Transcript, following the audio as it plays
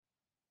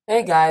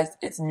Hey guys,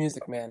 it's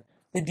Music Man,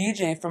 the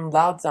DJ from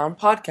Loud Sound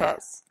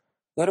Podcasts.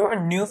 Go to our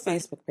new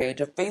Facebook page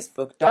at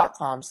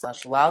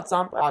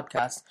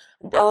facebook.com/loudsoundpodcasts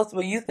and tell us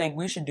what you think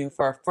we should do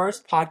for our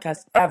first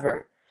podcast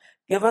ever.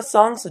 Give us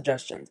song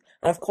suggestions,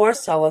 and of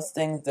course tell us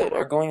things that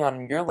are going on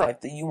in your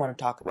life that you want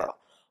to talk about.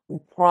 We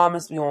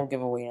promise we won't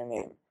give away your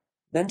name.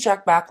 Then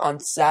check back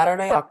on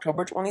Saturday,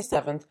 October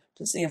 27th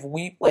to see if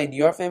we played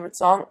your favorite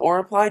song or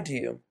replied to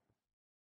you.